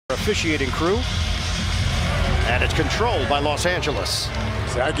Officiating crew, and it's controlled by Los Angeles.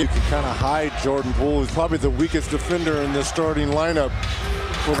 Zaggy can kind of hide Jordan Poole. He's probably the weakest defender in the starting lineup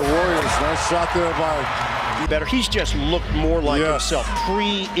for the Warriors. Nice shot there by... Better. He's just looked more like himself.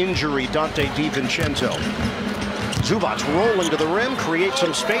 Pre-injury Dante DiVincenzo. Zubac rolling to the rim, creates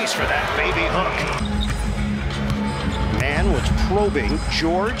some space for that baby hook. Man was probing.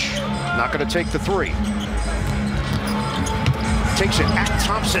 George not going to take the three. Takes it at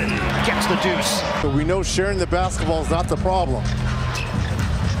Thompson, gets the deuce. But we know sharing the basketball is not the problem.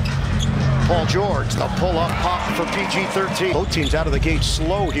 Paul George, the pull-up pop for PG-13. Both teams out of the gate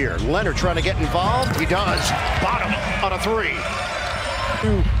slow here. Leonard trying to get involved. He does. Bottom on a three.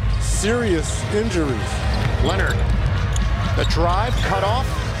 2 serious injuries. Leonard, the drive, cut off.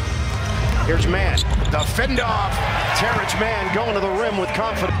 Here's Mann, the fend-off. Terrence Mann going to the rim with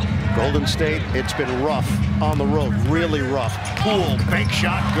confidence. Golden State, it's been rough on the road, really rough. Poole, bank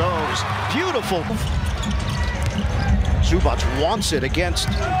shot goes. Beautiful. Zubac wants it against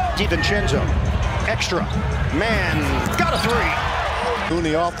DiVincenzo. Extra. Mann got a three.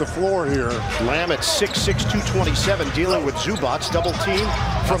 Looney off the floor here. Lamb at 6'6", 227, dealing with Zubac, double team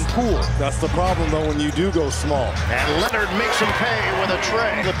from Poole. That's the problem, though, when you do go small. And Leonard makes him pay with a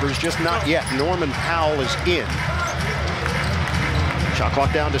tray. Clippers just not yet. Norman Powell is in. Shot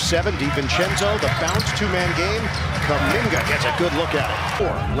clock down to 7. DiVincenzo, the bounce, 2-man game. Kuminga gets a good look at it.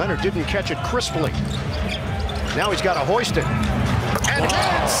 4. Leonard didn't catch it crisply. Now he's got to hoist it. And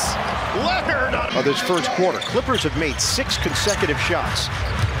hits! Leonard of this first quarter. Clippers have made 6 consecutive shots.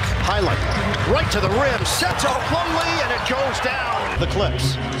 Highlight. Right to the rim. Sets up Plumlee, and it goes down. The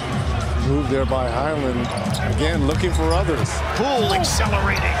Clips. Move there by Highland. Again, looking for others. Poole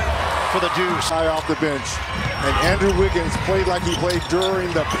accelerating for the deuce. High off the bench. And Andrew Wiggins played like he played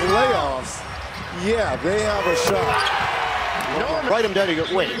during the playoffs. Yeah, they have a shot. No, write him down. You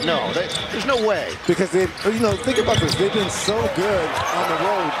go, wait, no, there's no way. Because they, think about this. They've been so good on the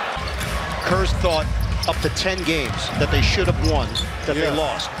road. Kerr's thought up to 10 games that they should have won, that they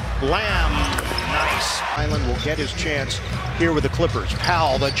lost. Lamb, nice. Highland will get his chance here with the Clippers.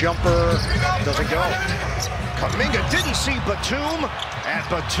 Powell, the jumper, doesn't go. Kuminga didn't see Batum, and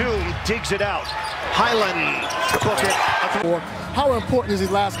Batum digs it out. Highland, book it. How important is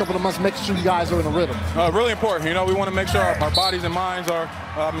these last couple of months making sure you guys are in a rhythm? Really important. We want to make sure our bodies and minds are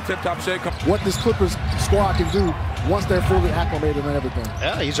in tip-top shape. What this Clippers squad can do once they're fully acclimated and everything.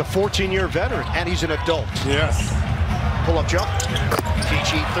 Yeah, he's a 14-year veteran, and he's an adult. Yes. Pull-up jump.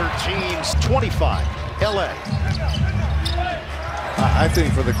 PG-13's 25. LA. I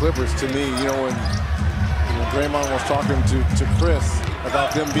think for the Clippers, to me, when Draymond was talking to Chris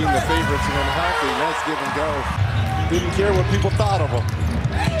about them being the favorites and then healthy, let's give and go. Didn't care what people thought of him.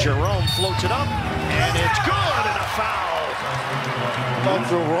 Jerome floats it up, and it's good, and a foul.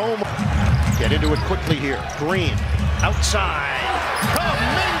 Jerome. Get into it quickly here. Green, outside.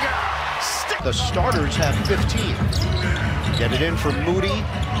 Kuminga! The starters have 15. Get it in for Moody.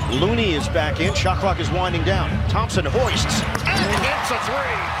 Looney is back in. Shot clock is winding down. Thompson hoists, and hits a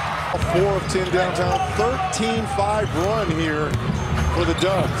three. 4 of 10 downtown. 13-5 run here for the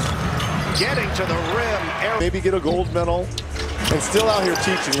Dubs. Getting to the rim. Maybe get a gold medal and still out here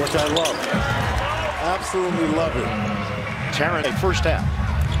teaching, which I love. Absolutely love it. Tarrant, first half.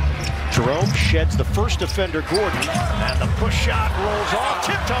 Jerome sheds the first defender, Gordon, and the push shot rolls off.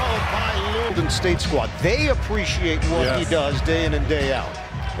 Tiptoed by Golden State squad. They appreciate what he does day in and day out.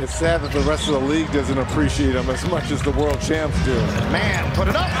 It's sad that the rest of the league doesn't appreciate him as much as the world champs do. Man, put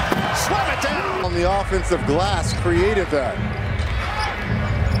it up, slam it down. On the offensive glass, created that.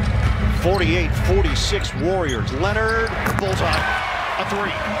 48-46 Warriors. Leonard pulls up a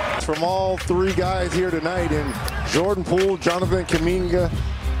three. From all 3 guys here tonight, and Jordan Poole, Jonathan Kuminga,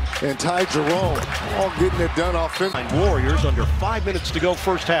 and Ty Jerome, all getting it done offensively. Warriors under 5 minutes to go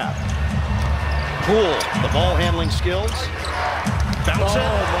first half. Poole, the ball handling skills. Bounce it.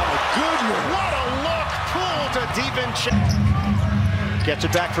 Oh my goodness. What a look. Poole to DiVincenzo. Gets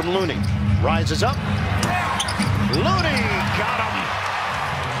it back from Looney. Rises up. Looney got him.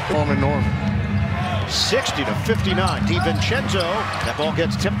 Norman. 60-59. DiVincenzo. That ball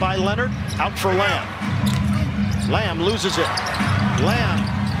gets tipped by Leonard. Out for Lamb. Lamb loses it. Lamb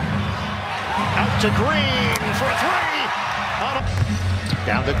out to Green for a three.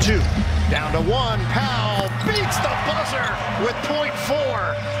 Down to 2. Down to 1. Powell beats the buzzer with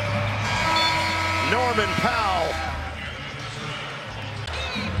 .4. Norman Powell.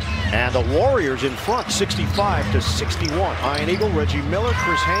 And the Warriors in front, 65-61. Iron Eagle, Reggie Miller,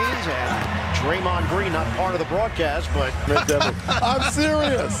 Chris Haynes, and Draymond Green, not part of the broadcast, but... I'm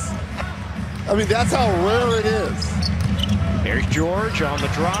serious. I mean, that's how rare it is. There's George on the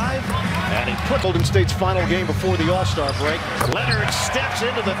drive, and he put Golden State's final game before the All-Star break. Leonard steps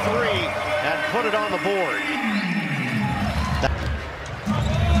into the three and put it on the board.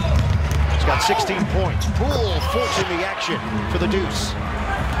 He's got 16 points. Poole forcing the action for the deuce.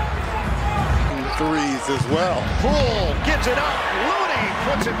 Threes as well. Poole gives it up. Looney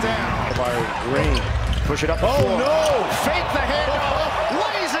puts it down. By Green. Push it up the floor. No! Fake the handoff.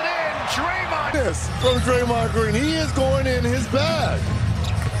 Lays it in. Draymond. This from Draymond Green. He is going in his bag.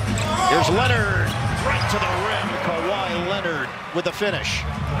 Here's Leonard. Right to the rim. Kawhi Leonard with the finish.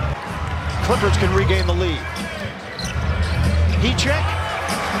 Clippers can regain the lead. Heat check.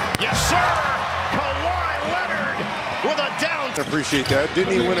 Yes, sir. Kawhi Leonard with a down. I appreciate that.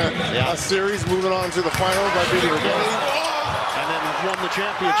 Didn't he win a series moving on to the finals by beating the game? And then won the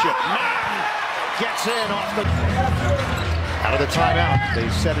championship. Man gets in off the... Out of the timeout. They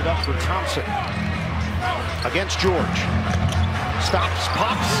set it up for Thompson. Against George. Stops,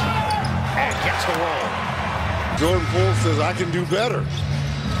 pops, and gets the roll. Jordan Poole says, I can do better.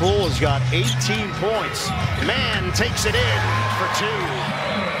 Poole has got 18 points. Man takes it in for two.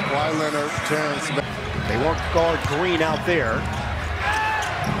 Kawhi Leonard, Terrence. They won't guard Green out there.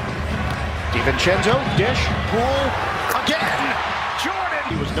 DiVincenzo, dish, Poole, again! Jordan!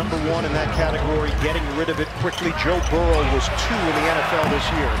 He was #1 in that category, getting rid of it quickly. Joe Burrow was 2 in the NFL this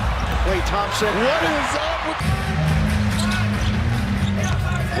year. Klay Thompson. What is up with...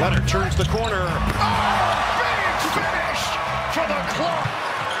 Leonard turns the corner. Oh, big finish for the clock.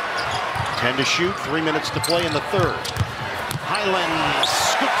 10 to shoot, 3 minutes to play in the third. Highland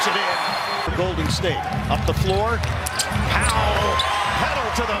scoops it in for Golden State. Up the floor. Powell, pedal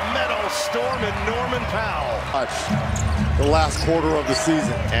to the metal, Storm and Norman Powell. The last quarter of the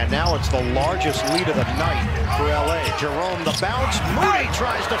season. And now it's the largest lead of the night for LA. Jerome the bounce. Moody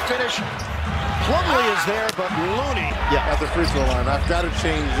tries to finish. Plumlee is there, but Looney. At the free throw line. I've got to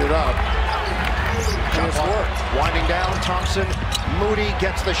change it up. And it's worked. Winding down, Thompson. Moody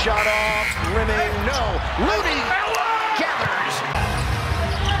gets the shot off. Rimming, no. Looney gathers.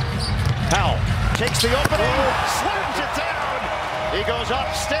 Powell takes the opening, slams it down. He goes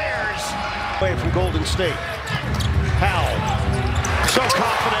upstairs. Away from Golden State. Powell, so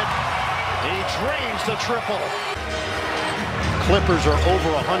confident. He drains the triple. Clippers are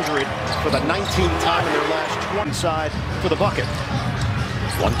over 100 for the 19th time in their last 20 side for the bucket.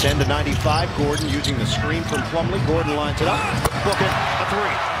 110 to 95. Gordon using the screen from Plumlee. Gordon lines it up. Book it. A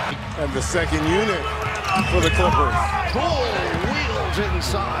three. And the second unit for the Clippers. Poole wheels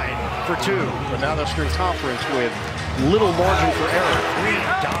inside for two. But now they're Western Conference with little margin for error. Green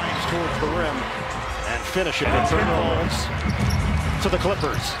dives towards the rim and finish it. And turn balls to the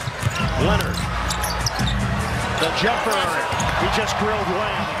Clippers. Leonard. The jumper. He just grilled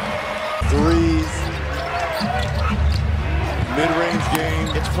Lamb. Threes. Mid-range game.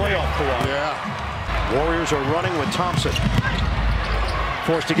 It's playoff Kawhi. Yeah. Warriors are running with Thompson.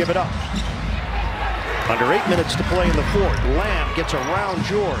 Forced to give it up. Under 8 minutes to play in the fourth. Lamb gets around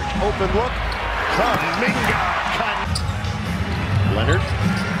George. Open look. Kuminga. Leonard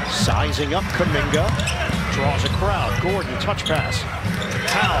sizing up Kuminga. Draws a crowd. Gordon touch pass.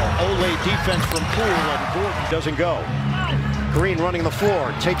 Powell. Ole defense from Poole, and Gordon doesn't go. Green running the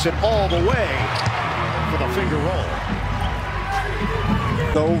floor. Takes it all the way for the finger roll.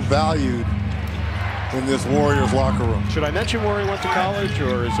 So valued in this Warriors locker room. Should I mention where he went to college,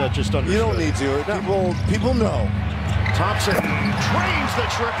 or is that just understood? You don't need to. People know. Thompson drains the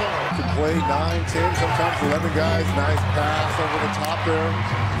triple. Can play 9, 10, sometimes 11 guys. Nice pass over the top there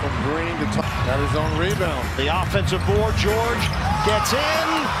from Green to top. Got his own rebound. The offensive board, George gets in.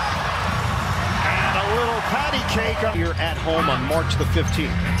 And a little patty cake up here at home on March the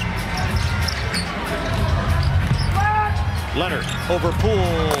 15th. Leonard over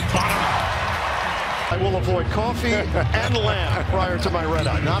Poole, bottom. I will avoid coffee and lamb prior to my red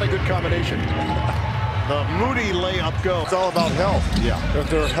eye. Not a good combination. The Moody layup go. It's all about health. Yeah. If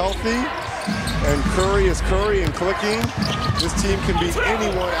they're healthy and Curry is Curry and clicking, this team can beat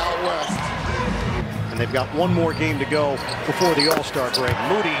anyone out west. And they've got one more game to go before the All-Star break.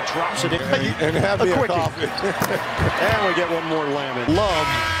 Moody drops it in. And have me a coffee. And we get one more lamb in. Love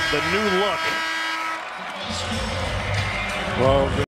the new look. Well,